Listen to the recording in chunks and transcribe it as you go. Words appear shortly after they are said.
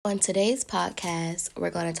On today's podcast, we're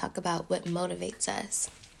going to talk about what motivates us.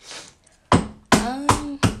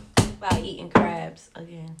 About eating crabs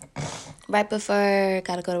again. Right before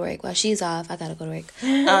gotta go to work. While she's off, I gotta go to work.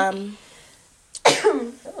 Oh,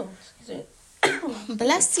 excuse me.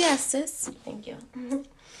 Bless you, sis. Thank you.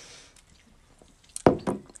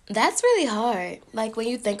 That's really hard. Like when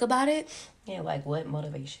you think about it, Yeah, like what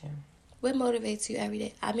motivation? what motivates you every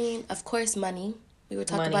day? I mean, of course, money. We were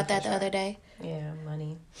talking Money, about that for the sure. other day. Yeah,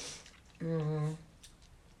 money.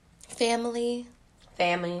 Family,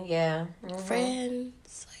 Family, yeah.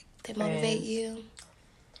 friends, like they motivate Friends. you.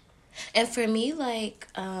 And for me, like,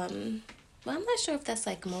 well, I'm not sure if that's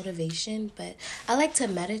like motivation, but I like to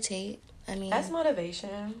meditate. I mean, That's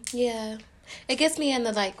motivation. yeah, it gets me in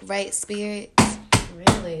the like right spirit.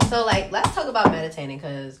 Really? So, like, let's talk about meditating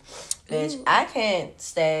because, bitch, Ooh. I can't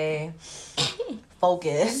stay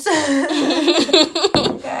focused.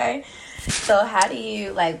 Okay? So, how do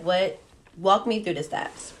you, like, walk me through the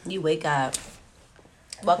steps. You wake up.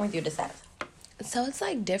 Walk me through the steps. So it's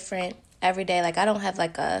like different every day. Like I don't have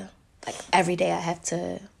like every day I have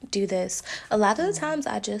to do this. A lot of the times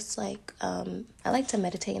I just like I like to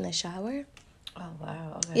meditate in the shower. Oh,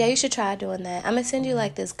 wow. Okay. Yeah, you should try doing that. I'm gonna send you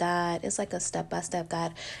like this guide. It's like a step-by-step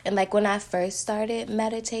guide. And like when I first started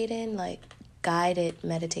meditating, like guided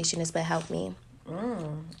meditation is what helped me.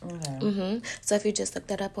 Okay. So if you just look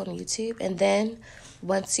that up on YouTube, and then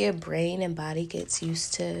once your brain and body gets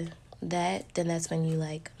used to that, then that's when you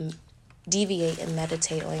like deviate and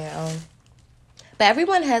meditate on your own. But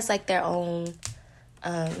everyone has like their own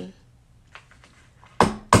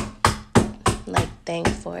like thing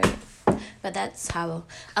for it. But that's how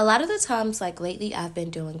a lot of the times, like lately, I've been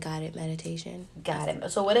doing guided meditation. Guided.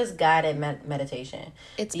 So, what is guided meditation?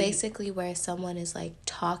 It's basically where someone is like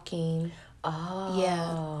talking. Oh.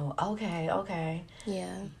 Yeah. Okay.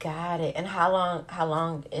 Yeah. Got it. And how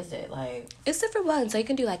long is it? Like, It's different ones. So you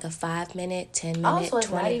can do like a 5 minute, 10 oh, minute, so it's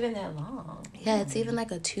 20. not even that long. Yeah, it's even like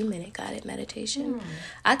a 2 minute guided meditation.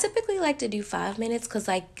 I typically like to do 5 minutes because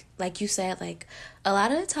like you said, like a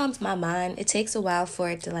lot of the times my mind, it takes a while for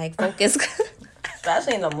it to like focus.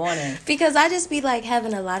 Especially in the morning. Because I just be like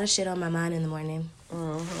having a lot of shit on my mind in the morning.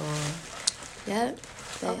 Yep.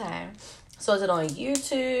 But- Okay. So is it on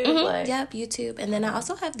YouTube? Like, Yep, YouTube. And then I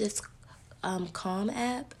also have this Calm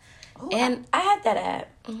app. ooh, And I had that app.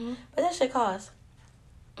 But that shit costs.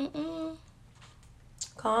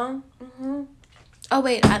 Calm? oh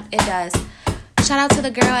wait, it does. Shout out to the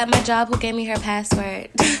girl at my job who gave me her password.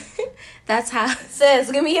 That's how.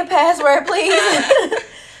 Sis, give me your password, please.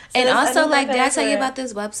 And Sis, I also, need like, my did I tell you password. about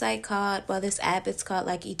this website called? Well, this app. It's called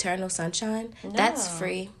like Eternal Sunshine. That's No.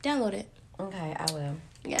 free. Download it. Okay, I will.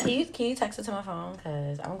 Yeah. Can you text it to my phone?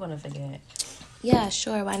 Because I'm going to forget. Yeah,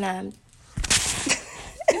 sure. Why not?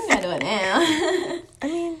 You gotta do it now. I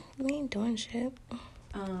mean, we ain't doing shit.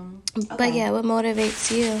 Okay. But yeah, what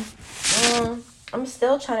motivates you? I'm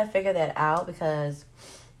still trying to figure that out because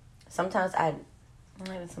sometimes not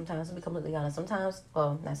even sometimes, to be completely honest, sometimes,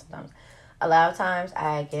 well, not sometimes, a lot of times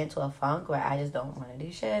I get into a funk where I just don't want to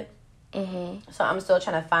do shit. So I'm still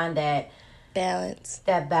trying to find that Balance.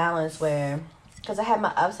 where, because I have my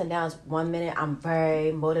ups and downs. 1 minute I'm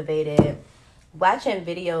very motivated. Watching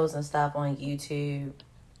videos and stuff on YouTube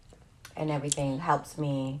and everything helps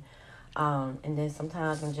me. And then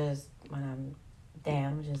sometimes when I'm down,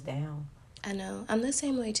 I'm just down. I know. I'm the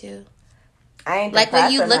same way too. I ain't Like when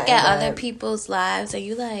depressed you or look nothing, at but- other people's lives and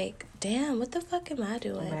you like, damn, what the fuck am I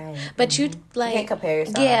doing? Right. But you like, You can't compare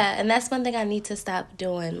yourself. yeah, and that's one thing I need to stop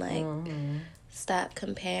doing. Like, stop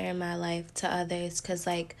comparing my life to others because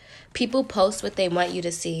like people post what they want you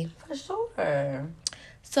to see. For sure.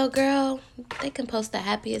 So, girl, they can post the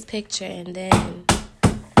happiest picture and then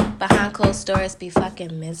behind closed doors be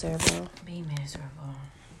fucking miserable. Be miserable.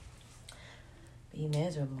 Be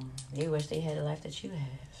miserable. They wish they had the life that you have.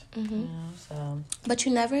 You know, so. But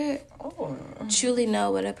you never Oh, truly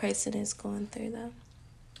know what a person is going through, though.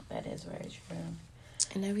 that is very true.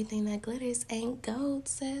 And everything that glitters ain't gold,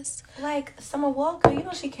 sis. Like Summer Walker, you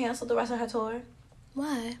know she canceled the rest of her tour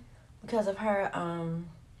Why? because of her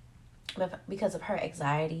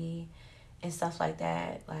anxiety and stuff like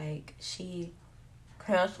that. Like she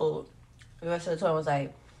canceled the rest of the tour and was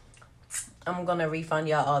like, I'm gonna refund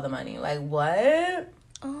y'all all the money. Like, what?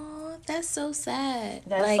 Oh, that's so sad.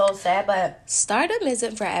 That's like, so sad, but stardom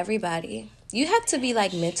isn't for everybody. You have to be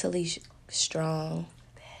like mentally strong.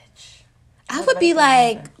 bitch. I would be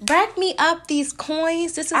like, rack me up these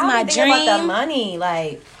coins. This is my I was thinking dream. about the money,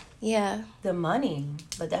 like Yeah, the money.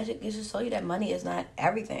 But that just show you that money is not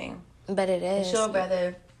everything. but it is. She'll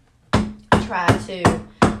rather try to.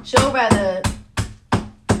 She'll rather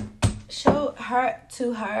show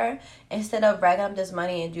her instead of racking up this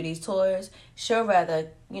money and do these tours, she'll rather,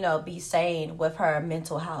 be sane with her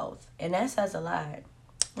mental health. And that says a lot.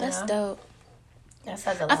 That's dope. That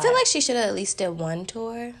says a lot. I feel like she should have at least did one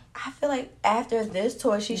tour. I feel like after this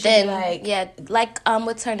tour, she should be like... Yeah, like,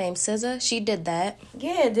 what's her name? SZA? She did that.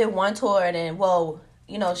 Yeah, did one tour and then,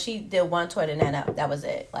 she did one tour and then that was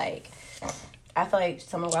it. Like, I feel like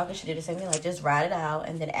Summer Walker should do the same thing. Like, just ride it out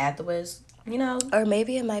and then afterwards, Or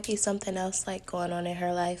maybe it might be something else, like, going on in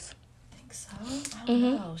her life. I think so. I don't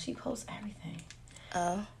know. She posts everything.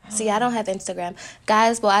 Oh. See, I don't have Instagram.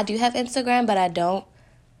 Guys, well, I do have Instagram, but I don't.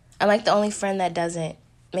 I'm, like, the only friend that doesn't.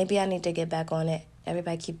 Maybe I need to get back on it.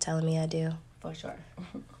 Everybody keep telling me I do. For sure.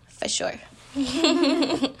 For sure. All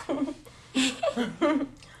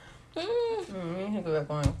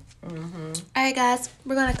right, guys.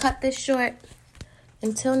 We're going to cut this short.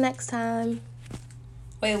 Until next time.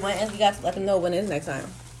 Wait, when is... You got to let them know when is next time.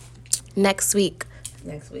 Next week.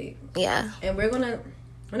 Next week. Yeah. And we're not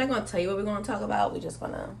going to tell you what we're going to talk about. We're just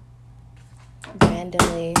going to...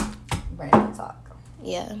 Randomly talk.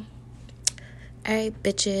 Yeah. All right,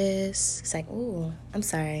 bitches. It's like, ooh, I'm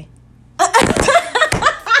sorry. I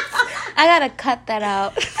gotta cut that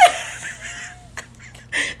out.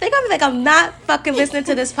 They're gonna be like, I'm not fucking listening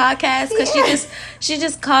to this podcast because she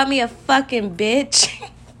just called me a fucking bitch.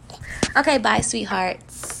 Okay, bye, sweetheart.